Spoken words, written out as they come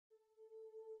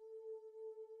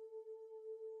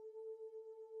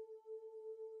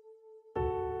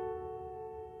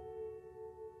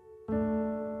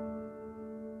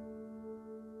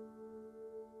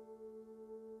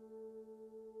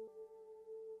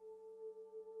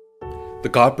The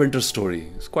carpenter story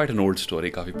is quite an old story,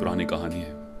 काफ़ी पुरानी कहानी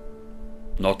है।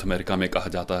 नॉर्थ अमेरिका में कहा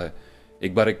जाता है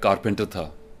एक बार एक कारपेंटर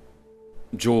था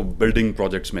जो बिल्डिंग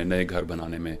प्रोजेक्ट्स में नए घर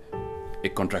बनाने में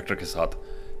एक कॉन्ट्रैक्टर के साथ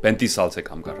 35 साल से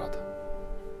काम कर रहा था।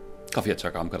 काफ़ी अच्छा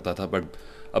काम करता था, बट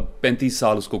अब 35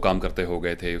 साल उसको काम करते हो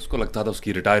गए थे। उसको लगता था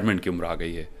उसकी रिटायरमेंट की उम्र आ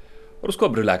गई है और उसको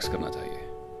अब रिलैक्स करना चाहिए।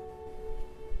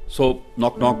 सो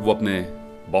नॉक नॉक वो अपने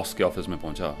बॉस के ऑफिस में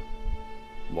पहुंचा।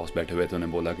 बॉस बैठे हुए थे।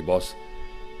 उन्हें बोला कि बॉस,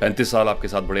 35 साल आपके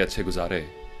साथ बड़े अच्छे गुजारे,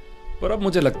 पर अब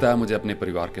मुझे लगता है मुझे अपने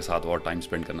परिवार के साथ और टाइम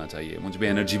स्पेंड करना चाहिए। मुझ में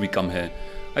एनर्जी भी कम है।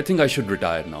 I think I should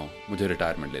retire now. मुझे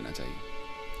रिटायरमेंट लेना चाहिए।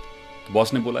 तो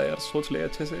बॉस ने बोला, यार सोच ले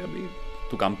अच्छे से, अभी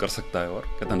तू काम कर सकता है। और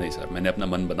कहता, नहीं सर, मैंने अपना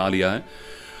मन बना लिया है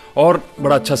और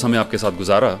बड़ा अच्छा समय आपके साथ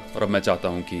गुजारा और अब मैं चाहता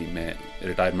हूँ कि मैं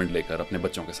रिटायरमेंट लेकर अपने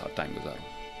बच्चों के साथ टाइम गुजारूँ।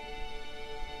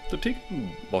 तो ठीक,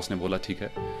 बॉस ने बोला ठीक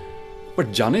है,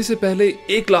 बट जाने से पहले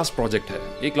एक लास्ट प्रोजेक्ट है,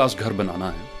 एक लास्ट घर बनाना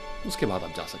है, उसके बाद आप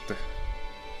जा सकते हैं।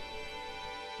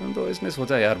 तो इसने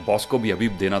सोचा, यार बॉस को भी अभी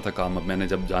देना था काम, अब मैंने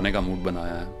जब जाने का मूड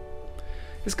बनाया है।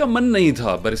 इसका मन नहीं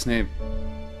था, पर इसने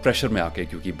प्रेशर में आके,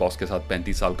 क्योंकि बॉस के साथ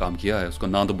 35 साल काम किया है, उसको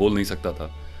ना तो बोल नहीं सकता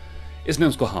था, इसने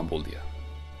उसको हाँ बोल दिया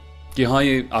कि हाँ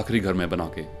ये आखिरी घर मैं बना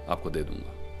के आपको दे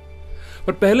दूंगा।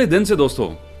 पर पहले दिन से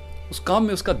दोस्तों उस काम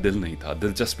में उसका दिल नहीं था,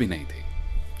 दिलचस्पी नहीं थी।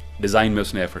 डिज़ाइन में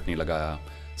उसने एफर्ट नहीं लगाया।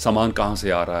 सामान कहाँ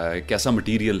से आ रहा है, कैसा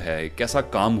मटेरियल है, कैसा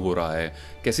काम हो रहा है,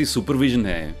 कैसी सुपरविजन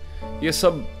है, ये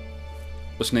सब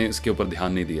उसने इसके ऊपर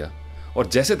ध्यान नहीं दिया। और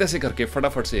जैसे तैसे करके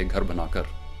फटाफट से एक घर बनाकर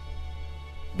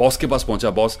बॉस के पास पहुंचा।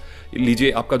 बॉस,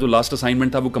 लीजिए आपका जो लास्ट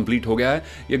असाइनमेंट था वो कंप्लीट हो गया है,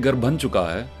 ये घर बन चुका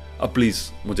है, अब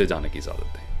प्लीज मुझे जाने की इजाजत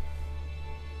दें।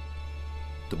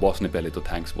 तो बॉस ने पहले तो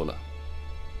थैंक्स बोला,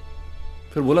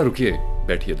 फिर बोला रुकिए,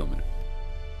 बैठिए 2 मिनट।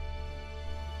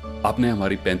 आपने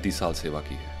हमारी 35 साल सेवा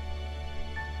की है।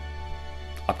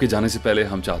 आपके जाने से पहले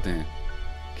हम चाहते हैं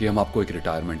कि हम आपको एक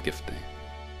रिटायरमेंट गिफ्ट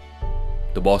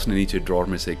दें। तो बॉस ने नीचे ड्रॉर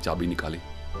में से एक चाबी निकाली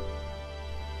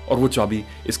और वो चाबी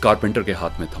इस कारपेंटर के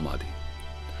हाथ में थमा दी।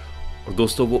 और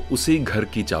दोस्तों वो उसी घर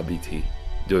की चाबी थी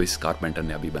जो इस कारपेंटर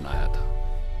ने अभी बनाया था।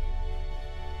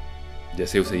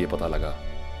 जैसे उसे ये पता लगा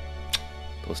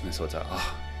तो उसने सोचा,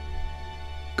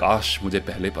 काश मुझे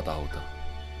पहले पता होता,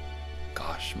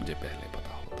 काश मुझे पहले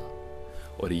पता होता।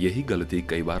 और यही गलती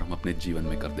कई बार हम अपने जीवन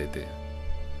में कर देते हैं,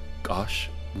 काश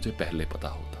मुझे पहले पता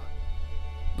होता।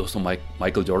 दोस्तों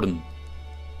माइकल जॉर्डन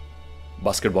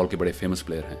बास्केटबॉल के बड़े फेमस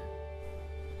प्लेयर हैं।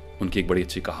 उनकी एक बड़ी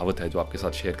अच्छी कहावत है जो आपके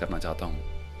साथ शेयर करना चाहता हूं।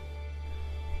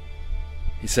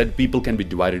 He said people can be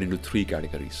divided into 3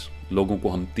 categories. लोगों को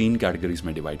हम 3 कैटेगरीज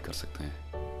में डिवाइड कर सकते हैं।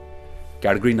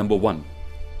 Category number 1,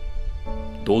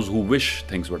 those who wish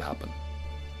things would happen.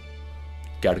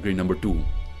 Category number 2,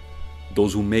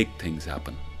 those who make things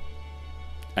happen.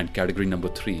 And category number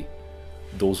 3,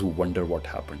 those who wonder what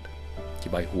happened. कि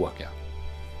भाई हुआ क्या।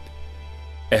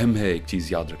 अहम है एक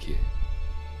चीज याद रखिए,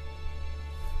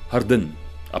 हर दिन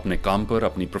अपने काम पर,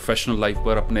 अपनी प्रोफेशनल लाइफ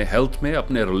पर, अपने हेल्थ में,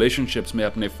 अपने रिलेशनशिप्स में,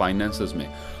 अपने फाइनेंसेस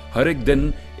में, हर एक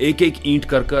दिन एक एक ईंट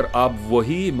कर कर आप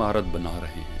वही इमारत बना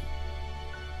रहे हैं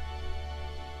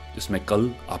जिसमें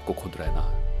कल आपको खुद रहना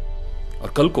है। और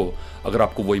कल को अगर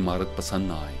आपको वो इमारत पसंद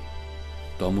ना आई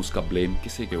तो हम उसका ब्लेम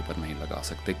किसी के ऊपर नहीं लगा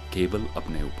सकते, केवल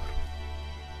अपने ऊपर।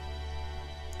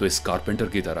 तो इस कारपेंटर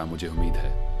की तरह मुझे उम्मीद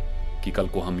है कि कल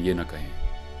को हम ये ना कहें,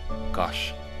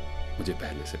 काश मुझे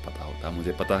पहले से पता होता।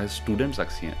 मुझे पता है स्टूडेंट्स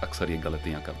अक्सर ये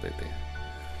गलतियां कर देते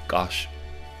हैं। काश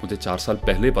मुझे 4 साल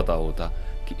पहले पता होता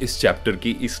कि इस चैप्टर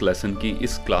की, इस लेसन की,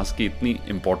 इस क्लास की इतनी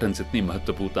इंपॉर्टेंस, इतनी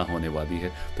महत्वपूर्णता होने वाली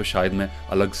है, तो शायद मैं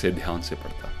अलग से ध्यान से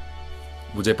पढ़ता।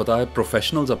 मुझे पता है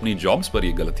प्रोफेशनल्स अपनी जॉब्स पर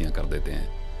ये गलतियां कर देते हैं।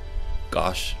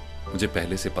 काश मुझे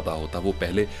पहले से पता होता, वो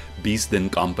पहले 20 दिन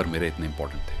काम पर मेरे इतने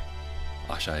इंपॉर्टेंट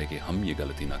थे। आशा है कि हम ये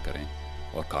गलती ना करें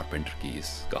और कारपेंटर की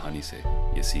इस कहानी से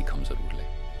ये सीख हम जरूर लें।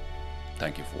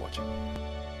 Thank you for watching.